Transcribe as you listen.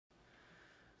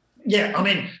Yeah, I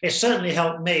mean, it certainly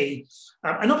helped me,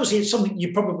 and obviously, it's something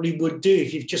you probably would do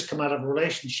if you've just come out of a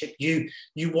relationship. You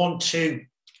want to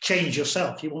change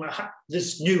yourself. You want to have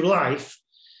this new life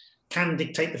can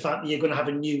dictate the fact that you're going to have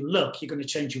a new look. You're going to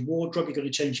change your wardrobe. You're going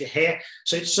to change your hair.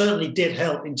 So it certainly did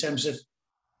help in terms of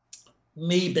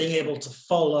me being able to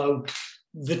follow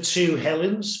the two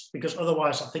Helens, because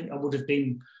otherwise, I think I would have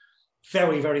been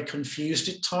very, very confused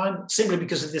at times, simply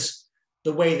because of this.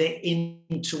 The way they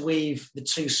interweave the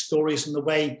two stories and the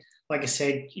way, like I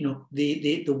said,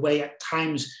 the way at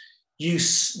times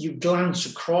you glance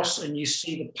across and you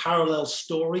see the parallel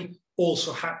story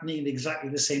also happening at exactly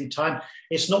the same time.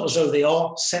 It's not as though they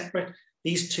are separate.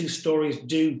 These two stories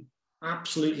do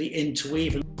absolutely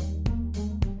interweave.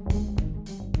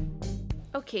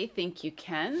 Okay, thank you,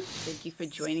 Ken. Thank you for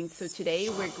joining. So today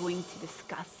we're going to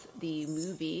discuss the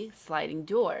movie Sliding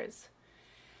Doors.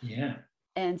 Yeah.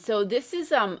 And so this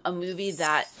is a movie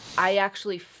that I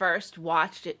actually first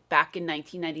watched it back in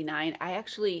 1999. I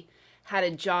actually had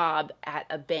a job at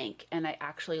a bank and I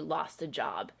actually lost a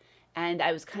job. And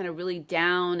I was kind of really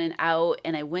down and out,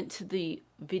 and I went to the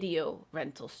video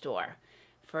rental store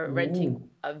for renting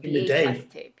a VHS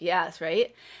tape. Yes,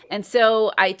 right? And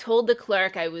so I told the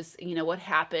clerk I was, what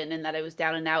happened and that I was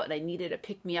down and out and I needed a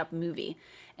pick-me-up movie.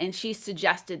 And she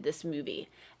suggested this movie.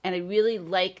 And I really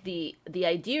like the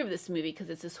idea of this movie because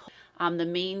it's this, the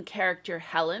main character,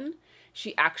 Helen,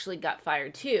 she actually got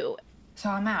fired too. So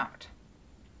I'm out,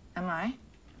 am I?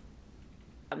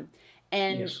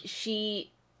 And yes.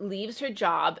 She leaves her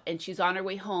job and she's on her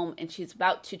way home and she's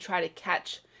about to try to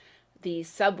catch the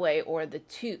subway or the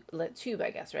tube, I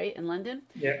guess, right, in London?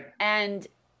 Yeah. And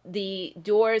the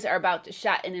doors are about to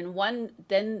shut. And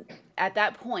then at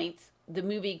that point, the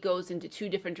movie goes into two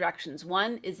different directions.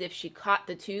 One is if she caught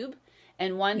the tube,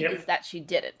 and one is that she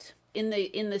didn't. In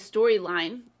the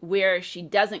storyline where she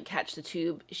doesn't catch the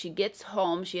tube, she gets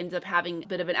home, she ends up having a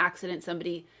bit of an accident.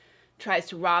 Somebody tries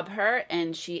to rob her,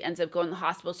 and she ends up going to the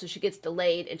hospital, so she gets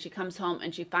delayed, and she comes home,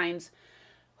 and she finds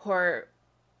her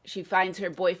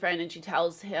boyfriend, and she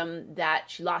tells him that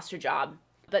she lost her job.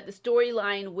 But the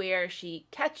storyline where she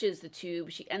catches the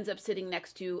tube, she ends up sitting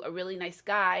next to a really nice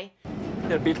guy.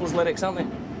 They're Beatles lyrics, aren't they?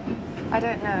 I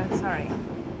don't know, sorry.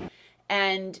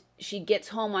 And she gets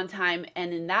home on time,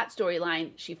 and in that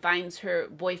storyline, she finds her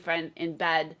boyfriend in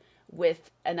bed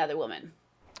with another woman.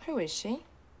 Who is she?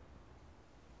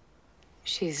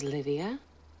 She's Lydia.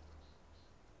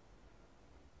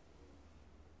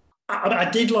 I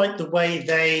did like the way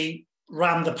they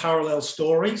ran the parallel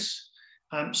stories.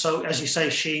 So, as you say,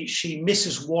 she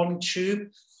misses one tube.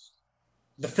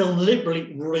 The film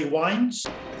literally rewinds.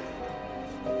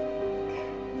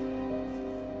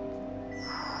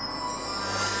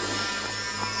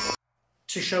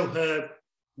 To show her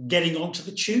getting onto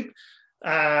the tube.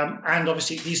 And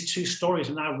obviously these two stories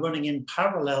are now running in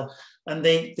parallel, and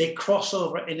they cross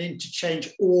over and interchange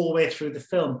all the way through the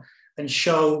film and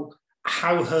show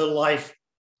how her life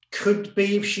could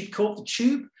be if she'd caught the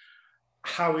tube,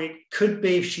 how it could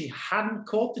be if she hadn't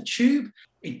caught the tube.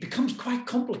 It becomes quite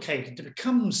complicated.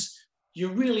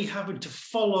 You're really having to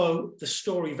follow the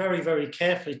story very, very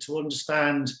carefully to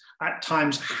understand at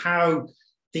times how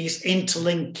these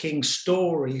interlinking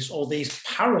stories or these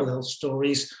parallel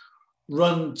stories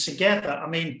run together. I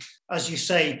mean, as you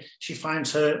say, she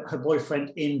finds her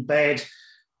boyfriend in bed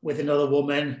with another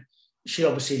woman. She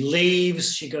obviously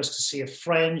leaves. She goes to see a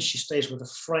friend. She stays with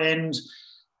a friend.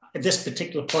 At this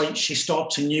particular point, she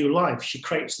starts a new life. She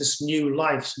creates this new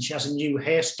life, and she has a new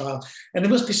hairstyle. And it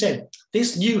must be said,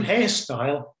 this new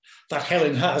hairstyle that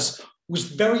Helen has was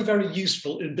very, very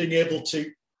useful in being able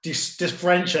to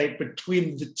differentiate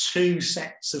between the two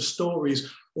sets of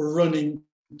stories running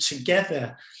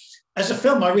together. As a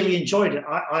film, I really enjoyed it.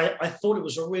 I thought it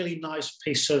was a really nice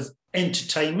piece of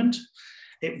entertainment.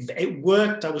 It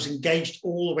worked. I was engaged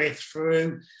all the way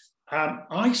through.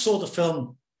 I saw the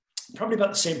film probably about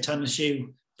the same time as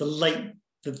you, the late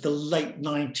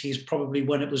 90s, probably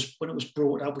when it was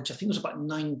brought out, which I think was about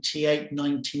 98,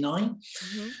 99.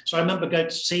 Mm-hmm. So I remember going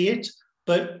to see it,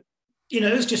 but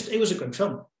it was a good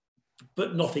film,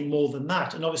 but nothing more than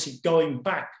that. And obviously going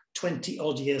back 20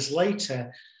 odd years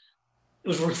later, it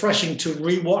was refreshing to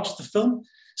rewatch the film,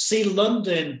 see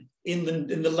London in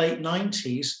the late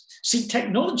 90s, see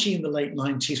technology in the late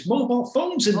 90s, mobile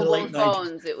phones in the late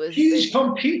 90s. It was huge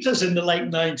computers in the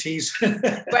late 90s.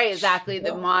 Right, exactly.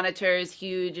 The monitors,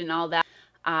 huge and all that.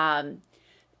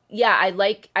 Yeah, I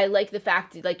like the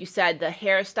fact that, like you said, the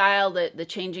hairstyle, the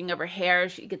changing of her hair,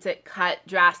 she gets it cut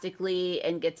drastically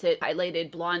and gets it highlighted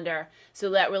blonder.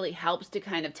 So that really helps to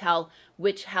kind of tell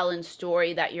which Helen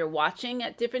story that you're watching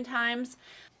at different times.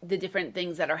 the different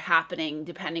things that are happening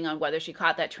depending on whether she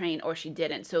caught that train or she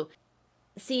didn't. So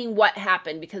seeing what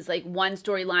happened, because like one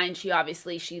storyline,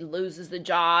 she loses the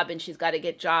job and she's got to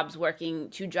get jobs working,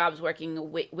 2 jobs working,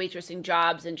 waitressing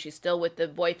jobs, and she's still with the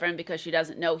boyfriend because she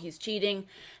doesn't know he's cheating.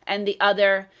 And the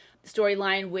other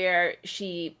storyline where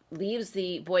she leaves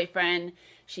the boyfriend,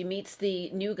 she meets the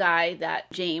new guy,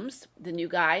 the new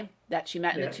guy that she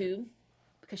met in the tube,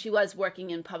 because she was working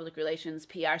in public relations,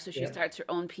 PR, so she starts her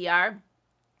own PR,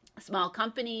 small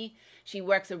company. She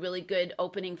works a really good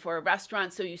opening for a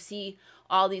restaurant. So you see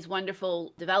all these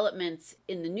wonderful developments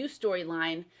in the new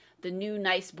storyline, the new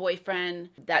nice boyfriend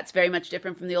that's very much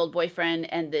different from the old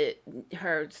boyfriend, and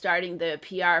her starting the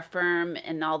PR firm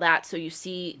and all that. So you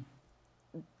see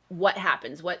what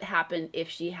happened if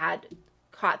she had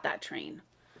caught that train.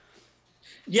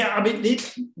 Yeah, I mean,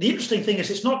 the interesting thing is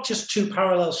it's not just 2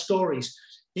 parallel stories.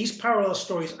 These parallel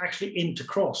stories actually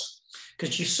intercross,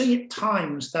 because you see at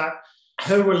times that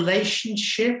her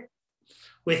relationship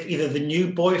with either the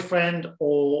new boyfriend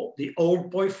or the old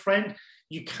boyfriend,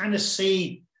 you kind of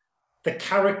see the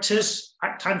characters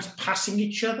at times passing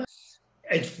each other.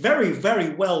 It's very,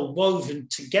 very well woven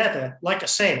together. Like I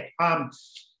said,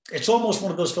 it's almost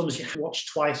one of those films you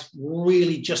watch twice,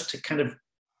 really just to kind of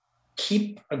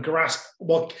keep a grasp,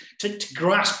 to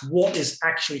grasp what is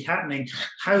actually happening,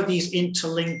 how these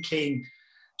interlinking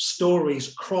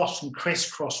stories cross and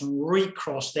crisscross and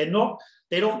recross. They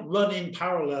don't run in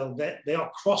parallel. They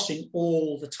are crossing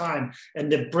all the time,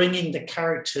 and they're bringing the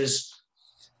characters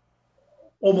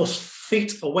almost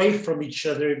feet away from each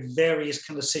other in various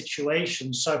kind of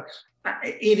situations. So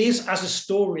it is, as a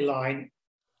storyline,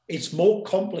 it's more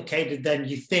complicated than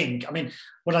you think. I mean,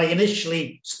 when I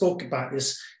initially spoke about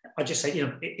this, I just say,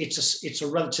 it's a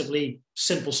relatively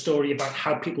simple story about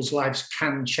how people's lives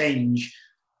can change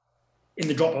in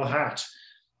the drop of a hat.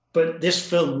 But this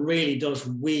film really does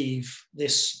weave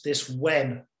this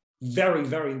web very,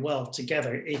 very well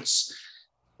together. I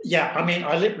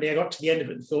got to the end of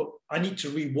it and thought, I need to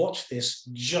rewatch this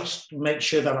just to make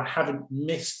sure that I haven't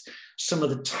missed some of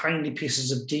the tiny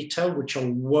pieces of detail which are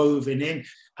woven in.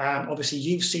 Obviously,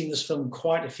 you've seen this film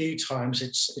quite a few times.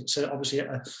 It's obviously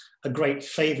a great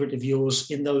favourite of yours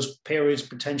in those periods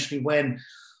potentially when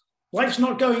life's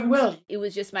not going well. It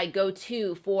was just my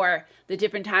go-to for the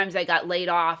different times I got laid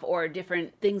off or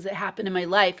different things that happened in my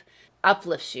life.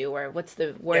 Uplifts you, or what's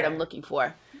the word I'm looking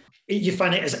for? You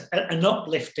find it as an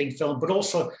uplifting film, but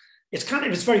also it's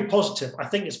very positive. I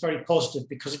think it's very positive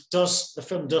because the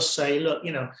film does say, look,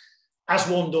 as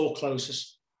one door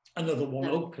closes, another one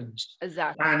opens.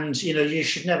 Exactly. And, you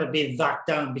should never be that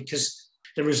down, because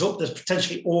there's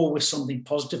potentially always something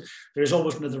positive. There is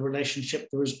always another relationship.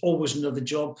 There is always another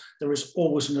job. There is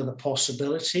always another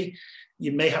possibility.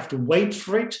 You may have to wait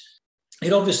for it.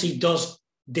 It obviously does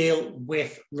deal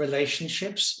with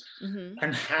relationships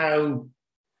and how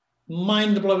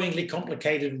mind-blowingly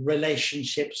complicated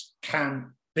relationships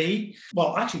can be.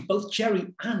 Well, actually, both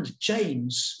Jerry and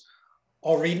James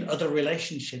are in other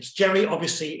relationships. Jerry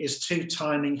obviously is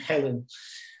 2-timing Helen,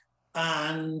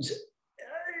 and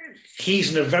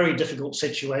he's in a very difficult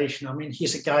situation. I mean,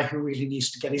 he's a guy who really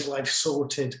needs to get his life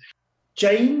sorted.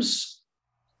 James,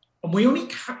 and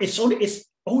it's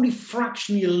only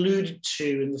fractionally alluded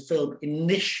to in the film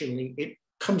initially. It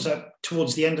comes up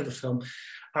towards the end of the film.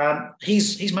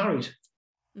 He's married.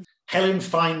 Helen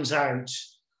finds out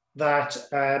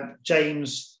that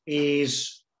James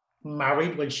is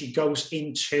married when she goes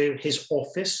into his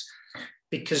office,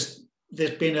 because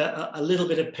there's been a little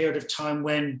bit of period of time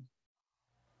when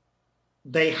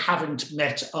they haven't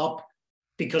met up,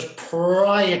 because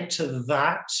prior to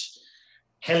that,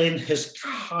 Helen has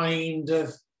kind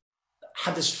of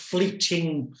had this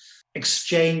fleeting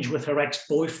exchange with her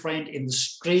ex-boyfriend in the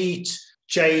street.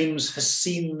 James has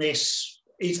seen this.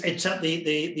 It's at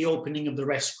the opening of the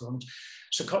restaurant.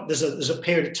 So there's a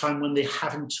period of time when they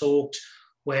haven't talked,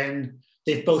 when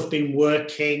they've both been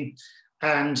working,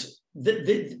 and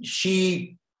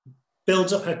she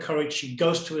builds up her courage. She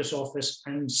goes to his office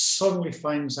and suddenly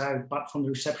finds out back from the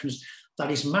receptionist that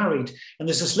he's married. And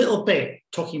there's this little bit,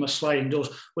 talking about sliding doors,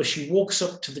 where she walks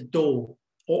up to the door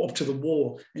or up to the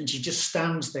wall, and she just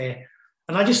stands there.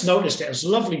 And I just noticed it as a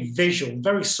lovely visual,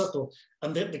 very subtle.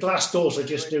 And the glass doors are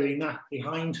just doing that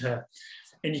behind her.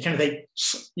 And you kind of think,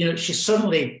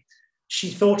 she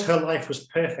thought her life was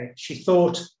perfect. She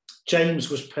thought James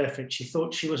was perfect. She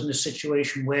thought she was in a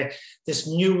situation where this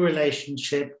new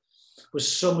relationship was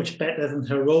so much better than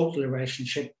her old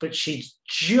relationship. But she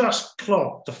just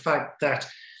clocked the fact that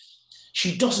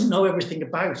she doesn't know everything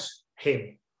about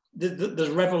him.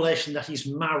 The revelation that he's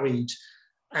married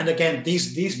And again,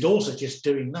 these doors are just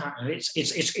doing that. And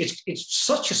it's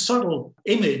such a subtle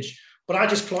image, but I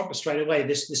just clocked it straight away,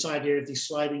 this idea of these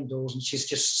sliding doors, and she's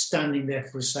just standing there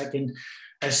for a second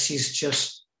as she's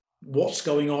just, what's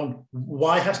going on?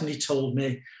 Why hasn't he told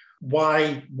me?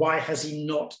 Why has he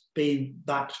not been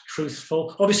that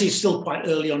truthful? Obviously, it's still quite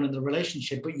early on in the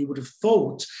relationship, but you would have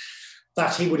thought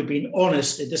that he would have been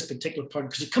honest at this particular point,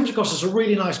 because he comes across as a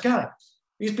really nice guy.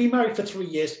 He's been married for 3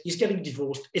 years. He's getting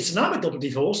divorced. It's an amicable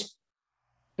divorce,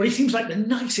 but he seems like the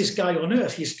nicest guy on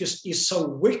earth. He's so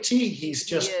witty. He's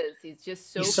just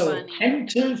so funny.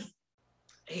 attentive.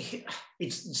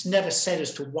 It's never said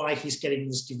as to why he's getting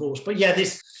this divorce. But yeah,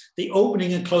 the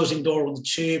opening and closing door on the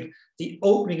tube, the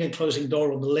opening and closing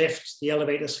door on the lift, the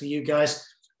elevators for you guys.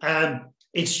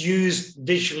 It's used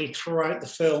visually throughout the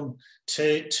film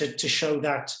to show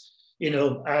that,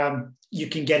 you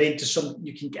can get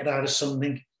you can get out of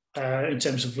something in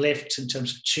terms of lifts, in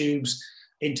terms of tubes,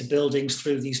 into buildings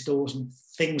through these doors, and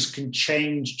things can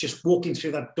change. Just walking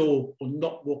through that door or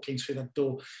not walking through that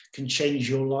door can change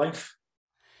your life.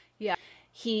 Yeah.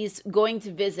 He's going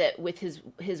to visit with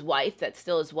his wife, that's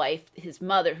still his wife, his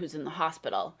mother, who's in the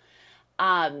hospital.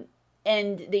 And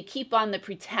they keep on the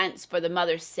pretense for the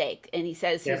mother's sake. And he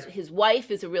says his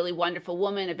wife is a really wonderful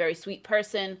woman, a very sweet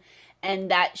person,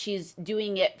 and that she's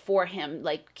doing it for him,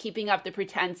 like keeping up the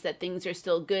pretense that things are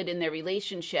still good in their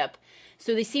relationship.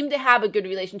 So they seem to have a good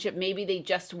relationship. Maybe they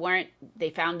just weren't, they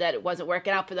found that it wasn't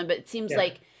working out for them, but it seems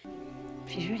like...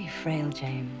 She's really frail,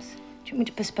 James. Do you want me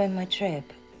to postpone my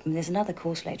trip? I mean, there's another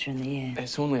course later in the year.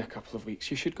 It's only a couple of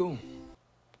weeks. You should go.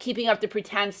 Keeping up the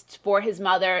pretense for his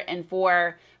mother and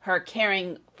for her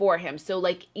caring for him. So,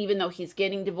 like, even though he's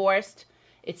getting divorced,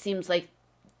 it seems like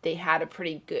they had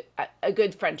a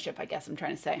good friendship, I guess I'm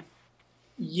trying to say.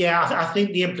 Yeah, I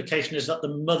think the implication is that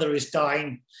the mother is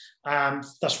dying.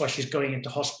 That's why she's going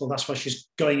into hospital. That's why she's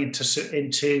going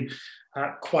into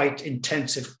quite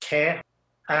intensive care.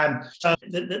 So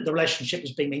the relationship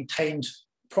is being maintained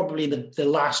probably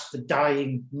the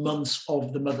dying months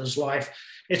of the mother's life.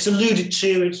 It's alluded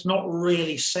to, it's not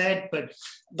really said, but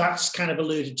that's kind of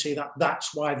alluded to,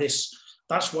 that's why they're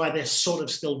sort of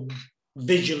still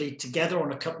visually together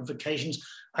on a couple of occasions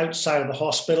outside of the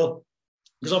hospital.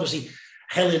 Because obviously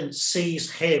Helen sees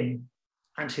him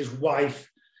and his wife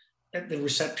at the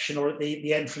reception or at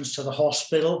the entrance to the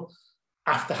hospital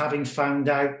after having found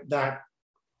out that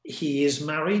he is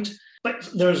married. But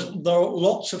there are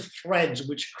lots of threads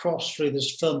which cross through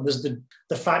this film. There's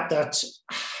the fact that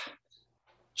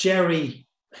Jerry,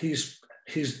 who's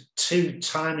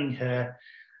two-timing her,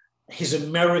 his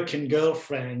American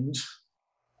girlfriend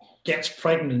gets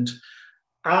pregnant,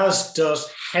 as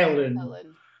does Helen.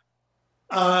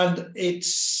 And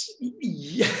it's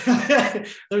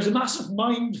there's a massive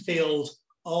minefield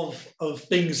of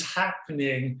things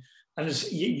happening. And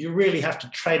you really have to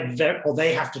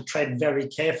they have to tread very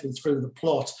carefully through the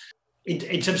plot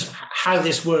in terms of how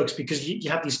this works, because you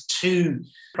have these two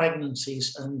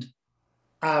pregnancies, and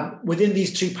within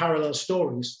these two parallel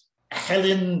stories,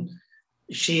 Helen,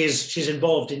 she's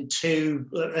involved in two,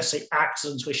 let's say,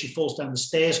 accidents where she falls down the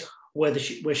stairs, where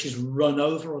she's run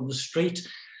over on the street,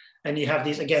 and you have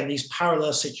these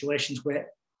parallel situations where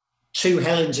two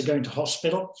Helens are going to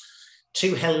hospital,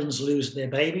 two Helens lose their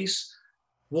babies.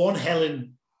 One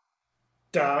Helen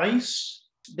dies.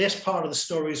 This part of the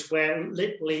story is where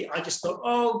literally I just thought,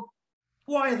 oh,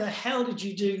 why the hell did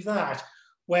you do that?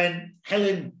 When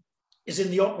Helen is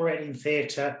in the operating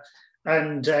theatre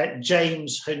and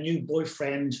James, her new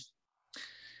boyfriend,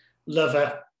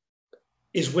 lover,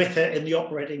 is with her in the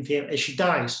operating theatre as she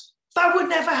dies. That would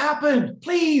never happen.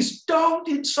 Please don't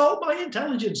insult my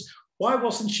intelligence. Why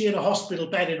wasn't she in a hospital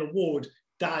bed in a ward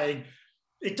dying?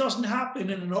 It doesn't happen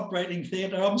in an operating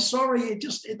theatre. I'm sorry. It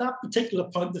just, at that particular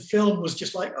point, the film was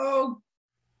just like, oh,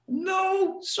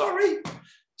 no, sorry.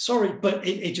 But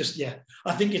it just, yeah.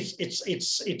 I think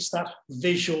it's that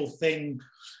visual thing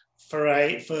for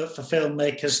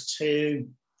filmmakers to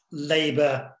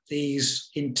labour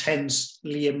these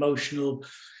intensely emotional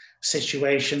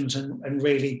situations and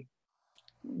really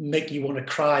make you want to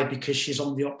cry because she's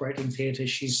on the operating theatre.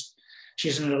 She's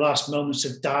in her last moments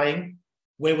of dying.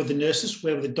 Where were the nurses?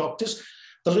 Where were the doctors?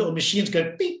 The little machines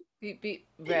go beep, beep, beep.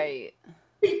 Right.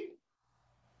 Beep,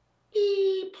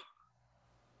 beep.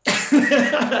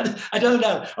 I don't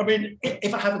know. I mean,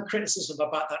 if I have a criticism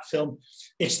about that film,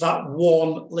 it's that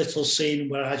one little scene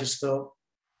where I just thought,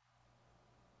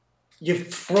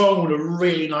 you've thrown a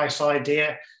really nice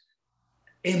idea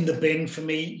in the bin for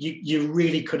me. You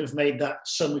really could have made that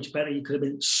so much better. You could have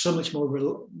been so much more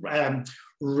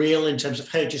real in terms of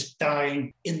her just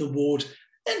dying in the ward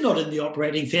and not in the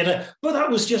operating theatre. But that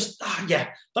was just,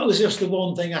 that was just the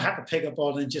one thing I had to pick up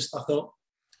on, and just I thought,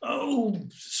 oh,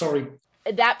 sorry.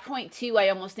 At that point too, I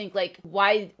almost think like,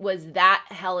 why was that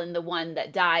Helen the one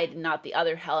that died and not the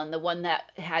other Helen, the one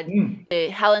that had the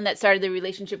Helen that started the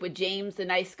relationship with James, the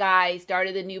nice guy,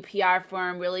 started a new PR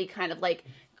firm, really kind of like,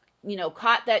 you know,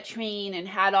 caught that train and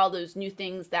had all those new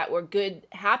things that were good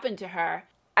happen to her.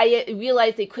 I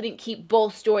realized they couldn't keep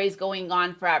both stories going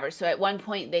on forever. So at one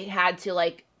point they had to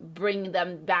like bring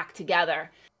them back together.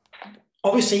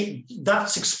 Obviously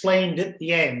that's explained at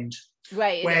the end.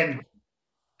 Right. When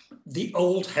the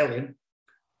old Helen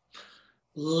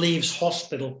leaves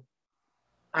hospital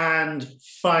and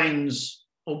finds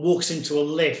or walks into a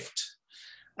lift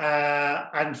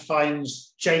and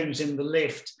finds James in the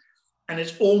lift. And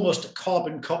it's almost a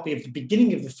carbon copy of the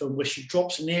beginning of the film where she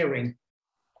drops an earring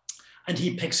and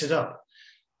he picks it up.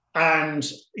 And,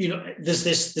 you know, there's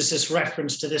this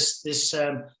reference to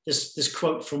this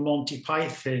quote from Monty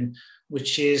Python,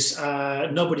 which is,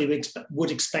 nobody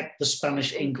would expect the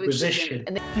Spanish Inquisition.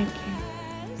 Thank you.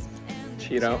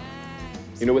 Cheer out.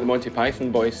 You know what the Monty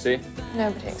Python boys say?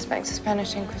 Nobody expects a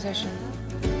Spanish Inquisition.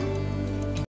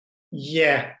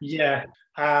 Yeah.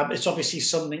 It's obviously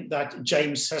something that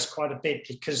James says quite a bit,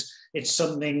 because it's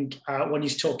something when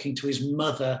he's talking to his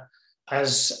mother,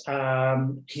 as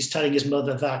he's telling his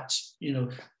mother that, you know,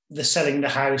 they're selling the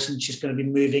house and she's going to be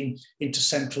moving into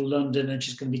central London and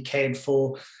she's going to be cared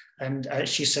for. And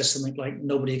she says something like,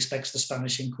 nobody expects the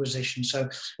Spanish Inquisition. So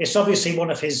it's obviously one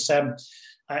of his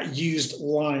used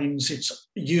lines. It's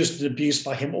used and abused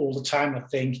by him all the time, I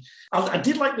think. I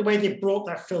did like the way they brought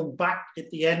that film back at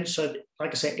the end. So,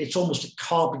 like I said, it's almost a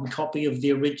carbon copy of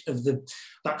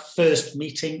that first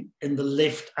meeting in the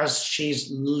lift as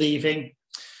she's leaving,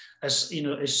 as you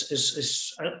know,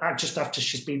 just after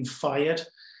she's been fired.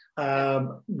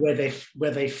 Where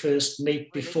they first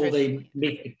meet before they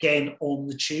meet again on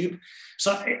the tube.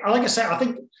 So, like I said, I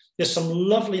think there's some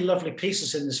lovely, lovely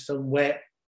pieces in this film where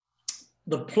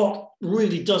the plot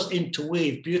really does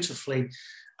interweave beautifully,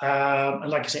 and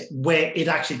like I said, where it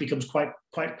actually becomes quite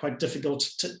difficult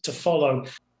to follow.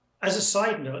 As a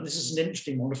side note, and this is an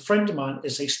interesting one, a friend of mine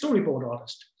is a storyboard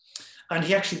artist, and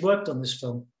he actually worked on this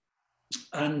film,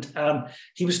 and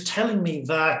he was telling me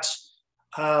that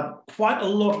quite a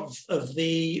lot of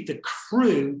the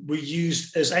crew were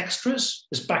used as extras,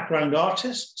 as background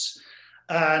artists,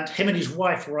 and him and his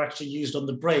wife were actually used on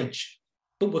the bridge,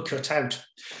 but were cut out.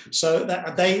 So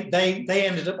that they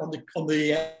ended up on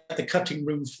the cutting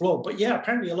room floor. But yeah,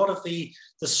 apparently a lot of the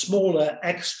smaller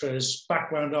extras,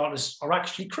 background artists, are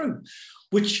actually crew,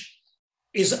 which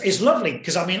is lovely,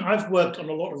 because I mean I've worked on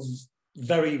a lot of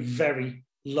very, very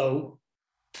low,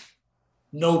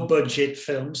 no budget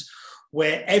films,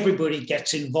 where everybody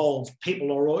gets involved.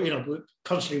 People are, you know,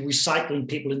 constantly recycling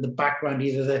people in the background,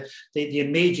 either the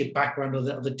immediate background or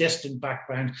the distant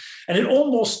background. And it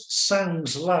almost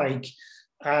sounds like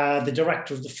the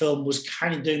director of the film was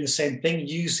kind of doing the same thing,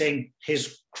 using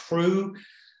his crew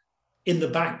in the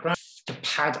background to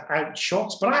pad out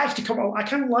shots. But I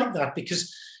kind of like that,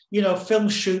 because, you know, film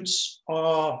shoots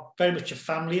are very much a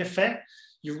family affair.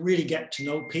 You really get to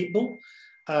know people.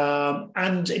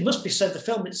 And it must be said, the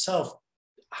film itself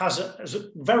has a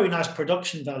very nice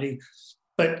production value,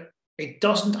 but it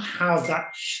doesn't have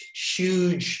that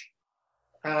huge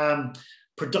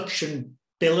production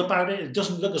bill about it. It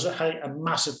doesn't look as a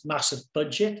massive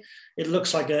budget. It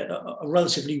looks like a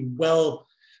relatively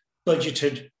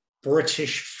well-budgeted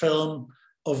British film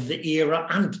of the era,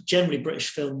 and generally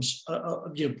British films,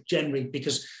 you know, generally,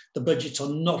 because the budgets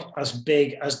are not as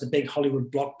big as the big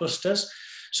Hollywood blockbusters.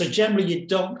 So generally you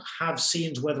don't have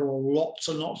scenes where there are lots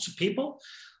and lots of people.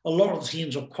 A lot of the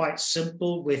scenes are quite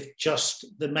simple, with just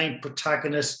the main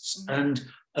protagonists and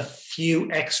a few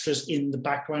extras in the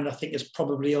background. I think it's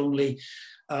probably only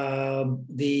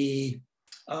the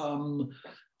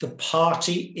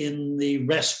party in the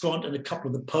restaurant and a couple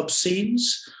of the pub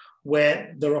scenes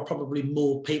where there are probably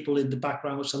more people in the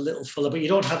background, which is a little fuller, but you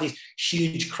don't have these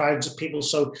huge crowds of people.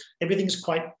 So everything's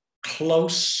quite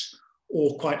close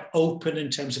or quite open in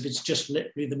terms of it's just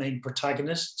literally the main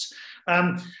protagonists.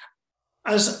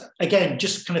 As again,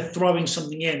 just kind of throwing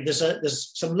something in,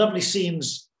 there's some lovely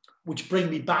scenes which bring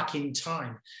me back in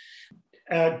time.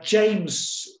 Jerry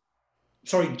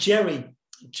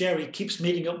keeps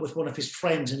meeting up with one of his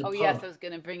friends in a pub. Yes, I was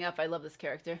going to bring up, I love this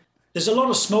character. There's a lot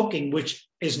of smoking, which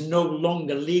is no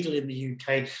longer legal in the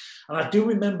UK. And I do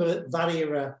remember that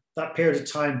era, that period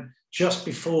of time, just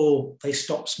before they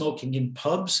stopped smoking in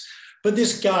pubs. But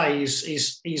this guy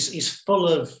is full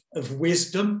of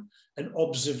wisdom and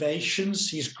observations.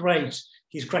 He's great.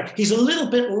 He's great. He's a little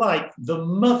bit like the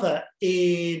mother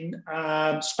in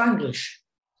Spanglish.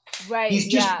 Right. He's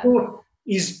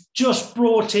just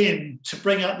brought in to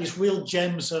bring out these real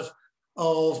gems of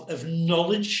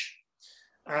knowledge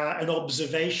and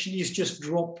observation. He's just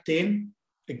dropped in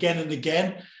again and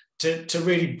again to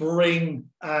really bring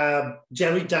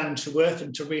Jerry down to earth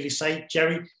and to really say,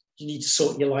 Jerry, you need to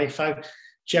sort your life out.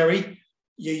 Jerry,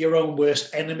 you're your own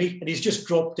worst enemy. And he's just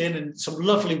dropped in and some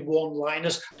lovely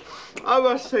one-liners. I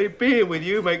must say, being with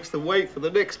you makes the wait for the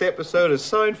next episode of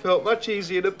Seinfeld much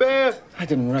easier to bear. I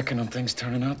didn't reckon on things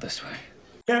turning out this way.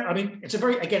 Yeah, I mean, it's a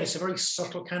very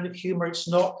subtle kind of humor. It's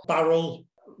not barrel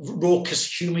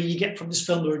raucous humor you get from this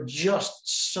film. There are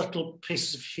just subtle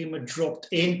pieces of humor dropped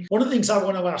in. One of the things I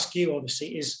want to ask you,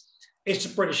 obviously, is it's a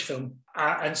British film,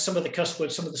 and some of the cuss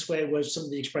words, some of the swear words, some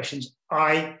of the expressions,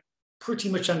 I pretty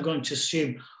much I'm going to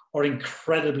assume are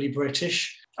incredibly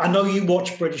British. I know you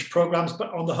watch British programs,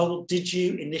 but on the whole, did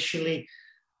you initially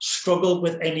struggle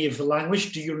with any of the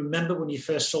language? Do you remember when you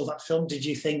first saw that film? Did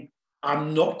you think,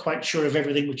 I'm not quite sure of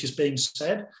everything which is being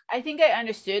said? I think I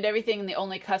understood everything. The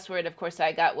only cuss word, of course,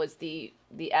 I got was the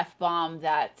F-bomb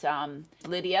that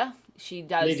Lydia, she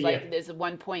does. Like, there's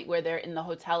one point where they're in the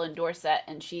hotel in Dorset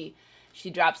and she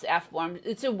drops the F-bomb.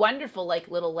 It's a wonderful,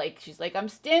 little, she's like, I'm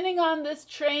standing on this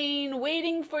train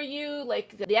waiting for you,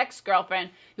 like the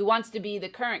ex-girlfriend who wants to be the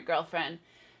current girlfriend.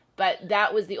 But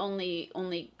that was the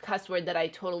only cuss word that I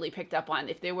totally picked up on.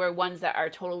 If there were ones that are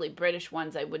totally British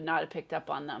ones, I would not have picked up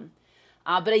on them.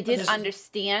 But I did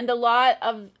understand a lot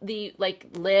of the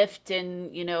lift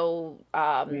and,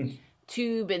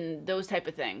 tube and those type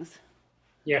of things.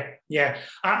 Yeah.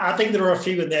 I think there are a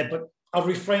few in there, but I'll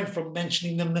refrain from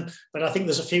mentioning them. But I think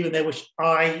there's a few in there which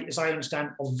as I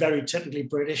understand, are very typically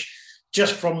British,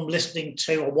 just from listening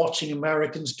to or watching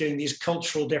Americans doing these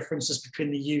cultural differences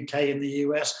between the UK and the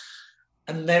US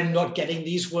and them not getting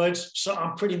these words. So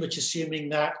I'm pretty much assuming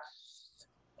that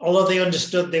although they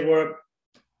understood they were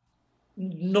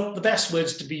not the best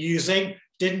words to be using,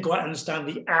 didn't quite understand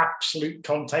the absolute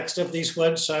context of these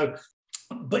words. So,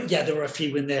 but yeah, there were a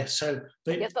few in there. So,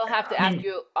 but, I guess I'll have to ask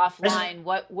you offline,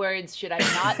 what words should I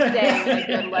not say when I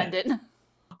go to London?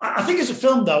 I think as a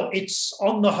film, though, it's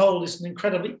on the whole, it's an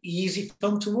incredibly easy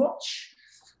film to watch,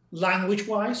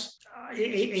 language-wise.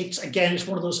 It's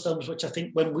one of those films which I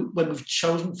think when we've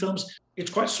chosen films,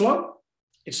 it's quite slow.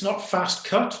 It's not fast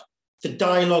cut. The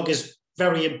dialogue is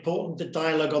very important. The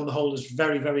dialogue on the whole is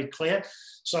very, very clear.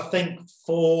 So I think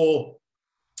for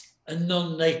a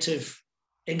non-native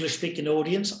English-speaking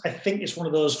audience, I think it's one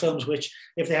of those films which,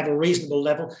 if they have a reasonable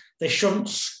level, they shouldn't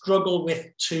struggle with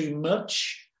too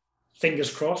much.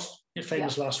 Fingers crossed,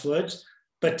 famous last words.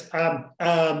 But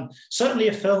certainly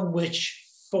a film which,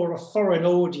 for a foreign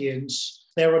audience,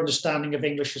 their understanding of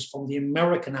English is from the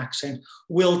American accent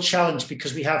will challenge,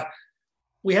 because we have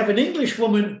an English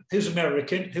woman who's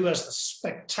American who has the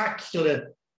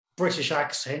spectacular British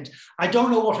accent. I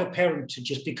don't know what her parentage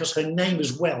is because her name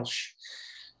is Welsh.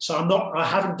 So I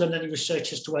haven't done any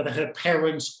research as to whether her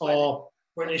parents are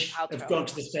British, have gone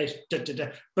to the States,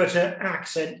 but her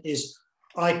accent is,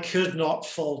 I could not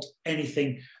fault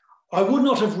anything. I would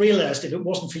not have realized if it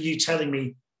wasn't for you telling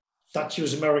me that she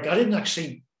was American. I didn't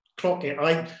actually clock it.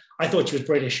 I thought she was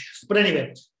British. But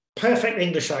anyway, perfect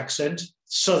English accent,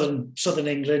 Southern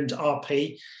England,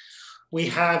 RP. We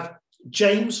have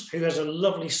James, who has a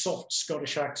lovely soft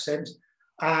Scottish accent,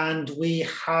 and we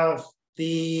have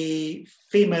the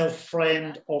female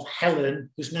friend of Helen,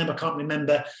 whose name I can't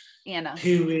remember, Anna,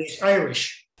 who is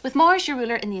Irish. With Mars, your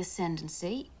ruler, in the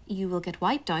ascendancy, you will get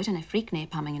wiped out in a freak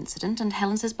napalming incident, and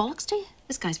Helen says bollocks to you.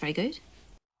 This guy's very good.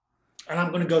 And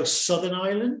I'm going to go Southern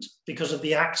Ireland because of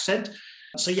the accent.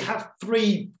 So you have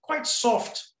three quite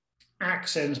soft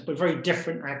accents, but very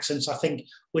different accents, I think,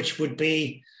 which would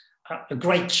be a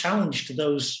great challenge to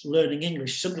those learning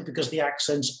English, simply because the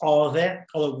accents are there,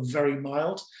 although very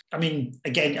mild. I mean,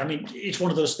 it's one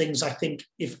of those things, I think,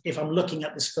 if I'm looking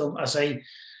at this film as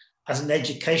an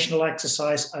educational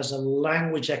exercise, as a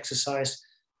language exercise,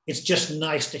 it's just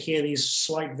nice to hear these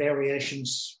slight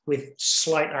variations with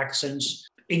slight accents,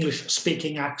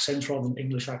 English-speaking accents rather than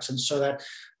English accents, so that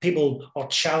people are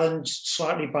challenged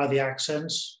slightly by the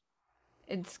accents.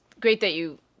 It's great that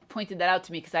you pointed that out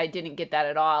to me, because I didn't get that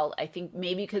at all. I think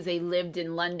maybe because they lived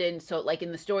in London, so like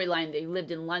in the storyline, they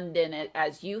lived in London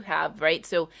as you have, right?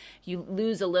 So you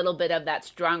lose a little bit of that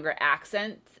stronger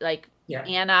accent, like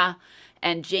Anna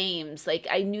and James. Like,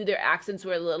 I knew their accents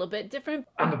were a little bit different.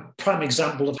 I'm a prime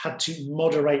example of had to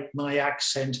moderate my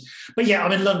accent. But yeah, I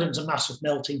mean, London's a massive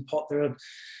melting pot. There are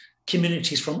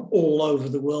communities from all over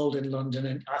the world in London.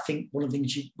 And I think one of the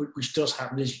things which does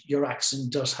happen is your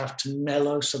accent does have to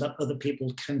mellow so that other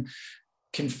people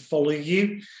can follow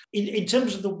you. In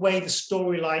terms of the way the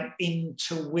storyline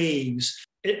interweaves,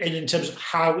 and in terms of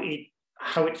how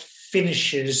it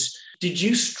finishes, did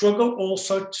you struggle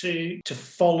also to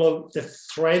follow the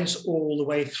threads all the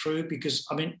way through? Because,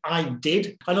 I mean, I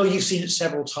did. I know you've seen it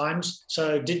several times.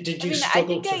 So did you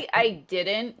struggle? I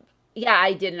didn't. Yeah,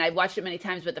 I didn't. I watched it many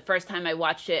times, but the first time I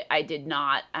watched it, I did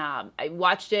not. I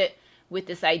watched it with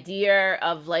this idea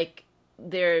of like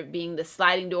there being the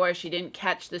sliding door. She didn't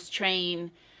catch this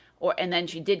train, and then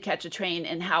she did catch a train,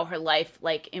 and how her life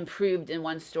like improved in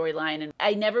one storyline. And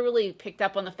I never really picked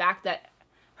up on the fact that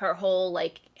her whole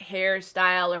like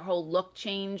hairstyle, her whole look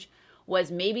change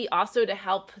was maybe also to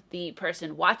help the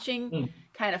person watching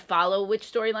kind of follow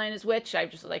which storyline is which. I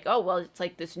just like, oh, well, it's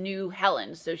like this new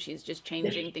Helen. So she's just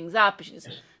changing things up. She's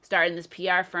starting this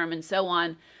PR firm and so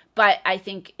on. But I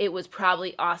think it was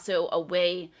probably also a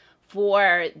way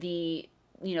for the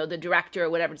director or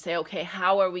whatever to say, okay,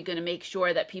 how are we going to make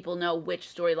sure that people know which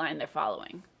storyline they're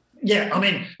following? Yeah, I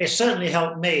mean, it certainly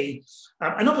helped me.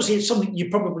 And obviously it's something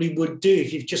you probably would do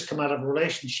if you've just come out of a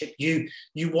relationship. You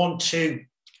want to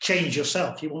change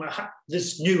yourself. You want to have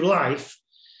this new life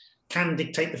can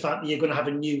dictate the fact that you're going to have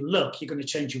a new look. You're going to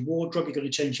change your wardrobe. You're going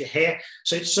to change your hair.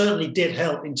 So it certainly did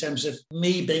help in terms of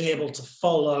me being able to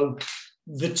follow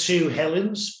the two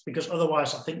Helens, because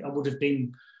otherwise I think I would have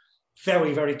been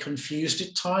very, very confused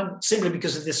at times, simply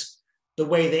because of the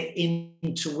way they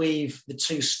interweave the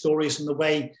two stories and the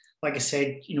way, like I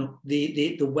said,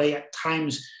 the way at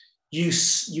times you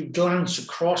glance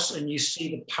across and you see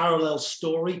the parallel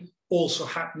story also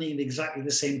happening at exactly the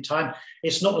same time.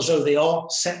 It's not as though they are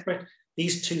separate.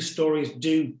 These two stories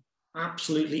do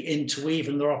absolutely interweave,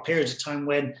 and there are periods of time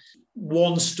when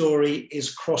one story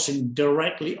is crossing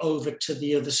directly over to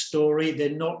the other story.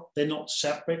 They're not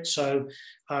separate. So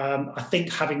I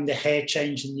think having the hair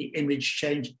change and the image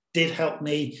change did help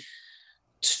me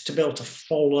to be able to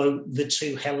follow the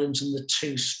two Helens and the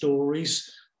two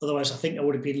stories. Otherwise, I think I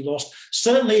would have been lost.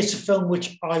 Certainly, it's a film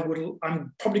which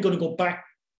I'm probably going to go back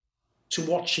to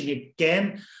watching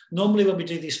again. Normally, when we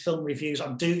do these film reviews,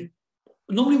 I do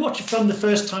normally watch a film the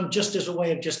first time just as a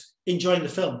way of just enjoying the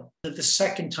film. The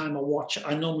second time I watch it,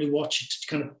 I normally watch it to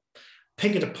kind of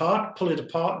pick it apart, pull it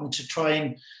apart, and to try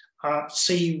and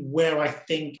see where I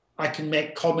think I can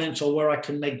make comments or where I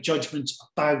can make judgments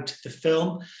about the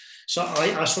film. So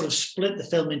I sort of split the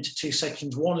film into two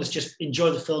sections. One is just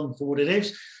enjoy the film for what it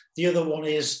is. The other one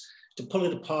is to pull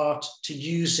it apart, to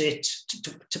use it,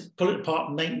 to pull it apart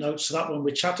and make notes, so that when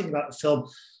we're chatting about the film,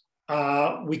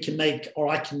 I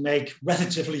can make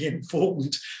relatively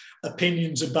informed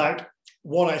opinions about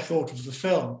what I thought of the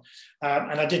film.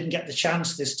 And I didn't get the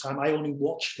chance this time. I only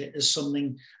watched it as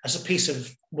a piece of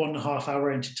 1.5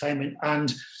 hour entertainment,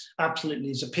 and absolutely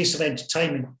as a piece of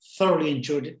entertainment. Thoroughly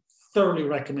enjoyed it, thoroughly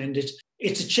recommend it.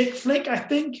 It's a chick flick, I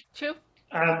think. True.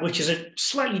 Which is a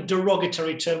slightly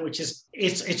derogatory term, which is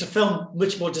it's a film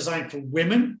much more designed for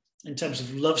women in terms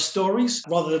of love stories,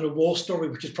 rather than a war story,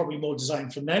 which is probably more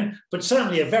designed for men, but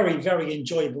certainly a very, very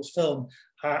enjoyable film,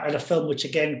 and a film which,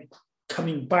 again,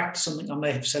 coming back to something I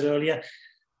may have said earlier,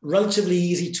 relatively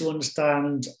easy to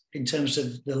understand in terms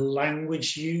of the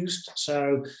language used.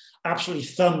 So absolutely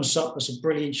thumbs up as a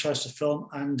brilliant choice of film,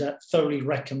 and thoroughly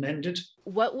recommended.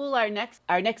 What will our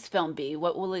next film be?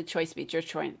 What will the choice be? It's your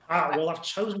choice. Well, I've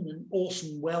chosen an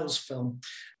Orson Welles film,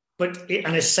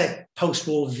 and it's set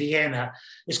post-war Vienna.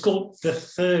 It's called The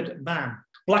Third Man.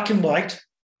 Black and white,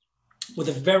 with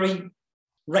a very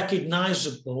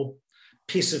recognizable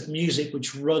piece of music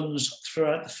which runs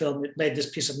throughout the film. It made this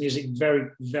piece of music very,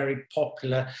 very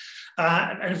popular,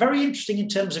 and very interesting in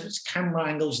terms of its camera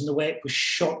angles and the way it was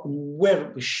shot and where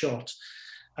it was shot.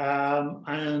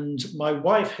 And my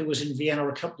wife, who was in Vienna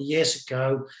a couple of years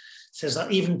ago, says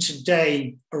that even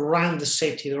today around the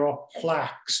city there are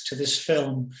plaques to this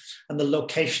film and the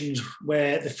locations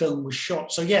where the film was shot.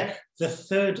 So yeah, The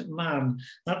Third Man,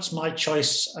 that's my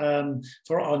choice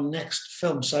for our next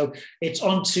film. So it's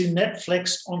onto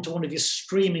Netflix, onto one of your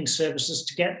streaming services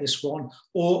to get this one,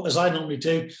 or as I normally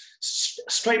do,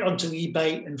 straight onto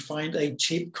eBay and find a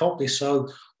cheap copy. So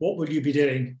what will you be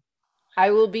doing? I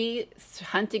will be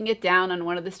hunting it down on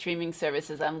one of the streaming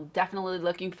services. I'm definitely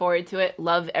looking forward to it.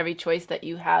 Love every choice that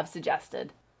you have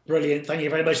suggested. Brilliant. Thank you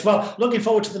very much. Well, looking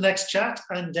forward to the next chat,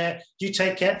 and you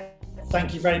take care.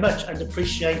 Thank you very much, and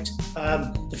appreciate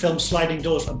the film Sliding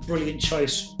Doors, a brilliant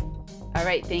choice. All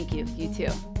right. Thank you. You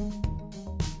too.